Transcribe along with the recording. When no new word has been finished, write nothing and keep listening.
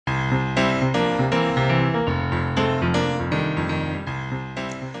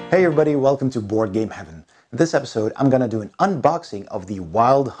Hey everybody, welcome to Board Game Heaven. In this episode, I'm gonna do an unboxing of the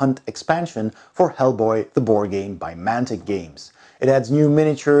Wild Hunt expansion for Hellboy the Board Game by Mantic Games. It adds new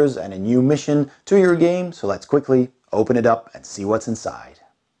miniatures and a new mission to your game, so let's quickly open it up and see what's inside.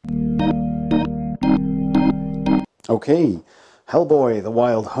 Okay, Hellboy the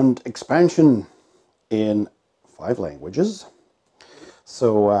Wild Hunt expansion in 5 languages.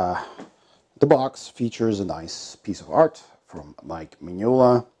 So the box features a nice piece of art from Mike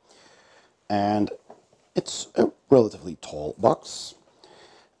Mignola, and it's a relatively tall box.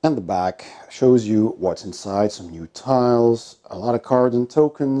 And the back shows you what's inside, some new tiles, a lot of cards and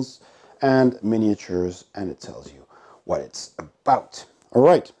tokens, and miniatures, and it tells you what it's about. All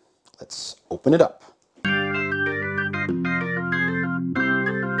right, let's open it up.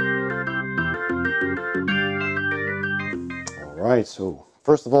 All right, so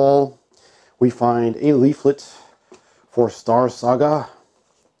first of all, we find a leaflet for Star Saga,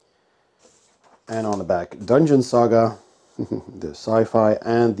 and on the back, Dungeon Saga, the sci-fi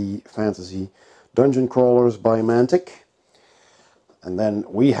and the fantasy dungeon crawlers by Mantic. And then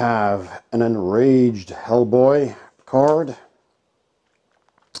we have an Enraged Hellboy card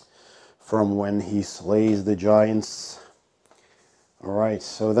from when he slays the giants. Alright,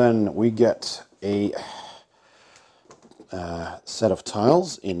 so then we get a set of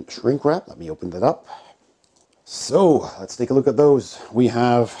tiles in shrink wrap. Let me open that up. So let's take a look at those. We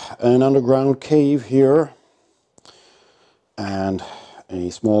have an underground cave here, and a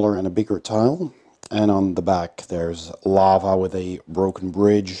smaller and a bigger tile. And on the back there's lava with a broken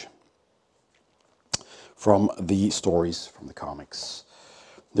bridge from the stories from the comics.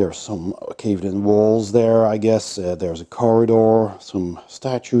 There's some caved in walls there, I guess. There's a corridor, some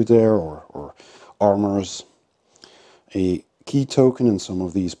statue there, or armors, a key token, and some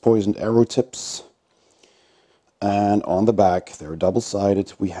of these poisoned arrow tips. And on the back, they're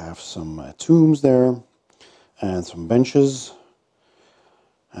double-sided. We have some tombs there, and some benches,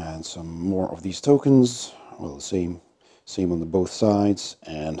 and some more of these tokens. Well, same on the both sides,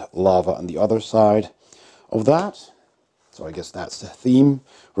 and lava on the other side of that. So I guess that's the theme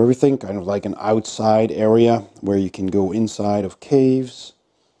for everything, kind of like an outside area where you can go inside of caves,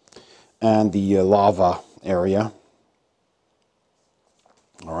 and the lava area.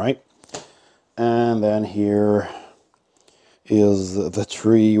 All right. And then here is the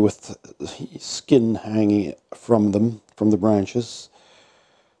tree with skin hanging from the branches.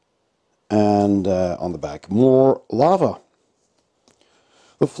 And on the back, more lava.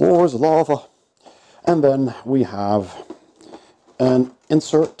 The floor is lava. And then we have an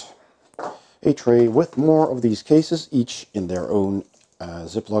insert, a tray with more of these cases, each in their own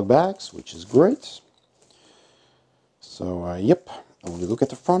Ziploc bags, which is great. So, yep, only look at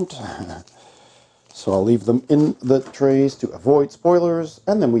the front. So I'll leave them in the trays to avoid spoilers.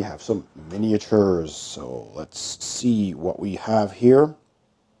 And then we have some miniatures. So let's see what we have here.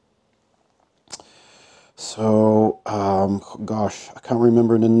 So, gosh, I can't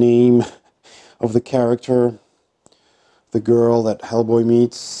remember the name of the character. The girl that Hellboy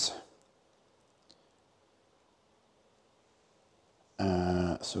meets.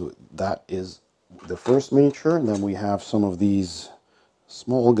 So that is the first miniature. And then we have some of these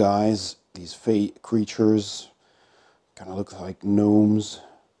small guys. These fey creatures, kind of look like gnomes.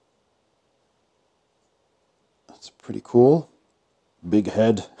 That's pretty cool. Big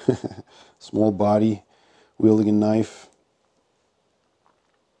head, small body, wielding a knife.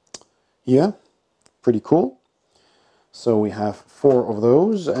 Yeah, pretty cool. So we have 4 of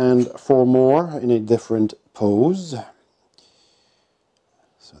those and 4 more in a different pose.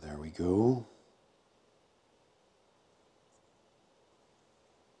 So there we go.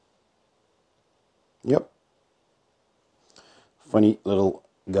 Yep. Funny little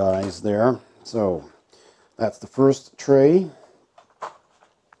guys there. So that's the first tray.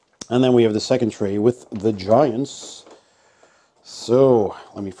 And then we have the second tray with the giants. So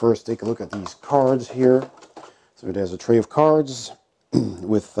let me first take a look at these cards here. So there's a tray of cards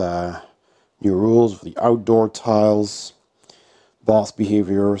with new rules for the outdoor tiles, boss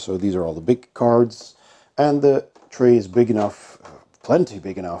behavior. So these are all the big cards. And the tray is big enough, plenty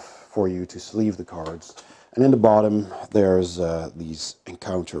big enough, for you to sleeve the cards. And in the bottom there's these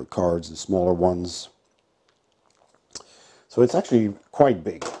encounter cards, the smaller ones. So it's actually quite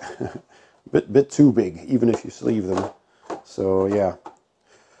big. bit too big, even if you sleeve them. So yeah.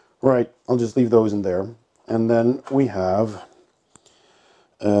 Right, I'll just leave those in there. And then we have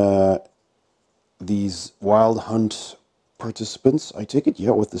these Wild Hunt participants, I take it,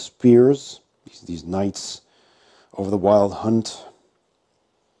 yeah, with the spears. These knights of the Wild Hunt.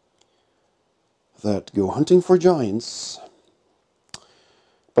 that go hunting for giants.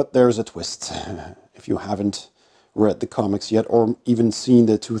 But there's a twist. If you haven't read the comics yet, or even seen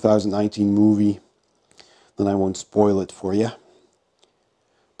the 2019 movie, then I won't spoil it for you.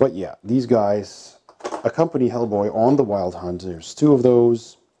 But yeah, these guys accompany Hellboy on the Wild Hunt. There's 2 of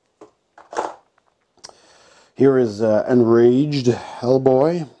those. Here is enraged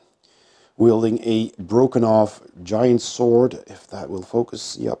Hellboy, wielding a broken off giant sword, if that will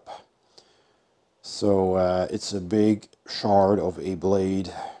focus. Yep. So it's a big shard of a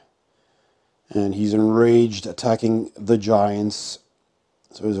blade, and he's enraged, attacking the giants.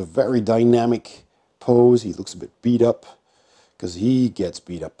 So it's a very dynamic pose. He looks a bit beat up, because he gets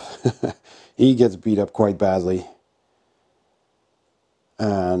beat up. He gets beat up quite badly,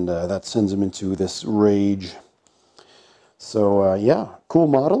 and that sends him into this rage. So yeah, cool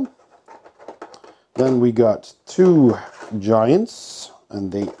model. Then we got 2 giants,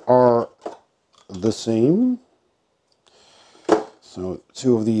 and they are the same. So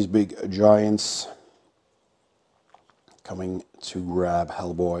 2 of these big giants coming to grab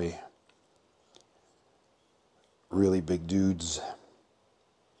Hellboy. Really big dudes.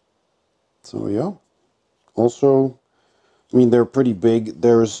 So yeah. Also, I mean, they're pretty big.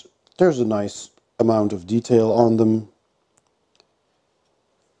 There's a nice amount of detail on them,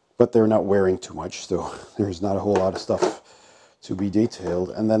 but they're not wearing too much, so there's not a whole lot of stuff to be detailed.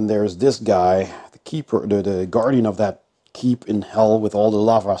 And then there's this guy, the keeper, the guardian of that keep in hell with all the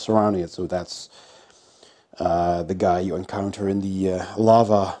lava surrounding it. So that's the guy you encounter in the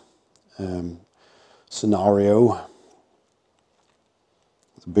lava scenario.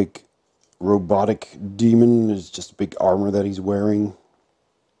 The big robotic demon is just big armor that he's wearing.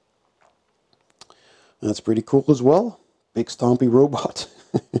 And that's pretty cool as well. Big stompy robot.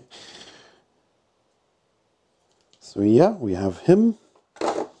 So yeah, we have him.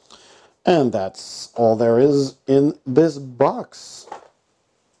 And that's all there is in this box.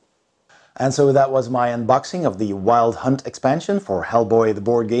 And so that was my unboxing of the Wild Hunt expansion for Hellboy the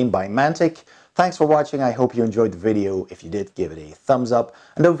Board Game by Mantic. Thanks for watching. I hope you enjoyed the video. If you did, give it a thumbs up.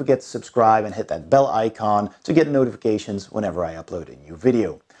 And don't forget to subscribe and hit that bell icon to get notifications whenever I upload a new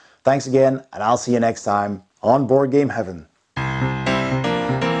video. Thanks again, and I'll see you next time on Board Game Heaven.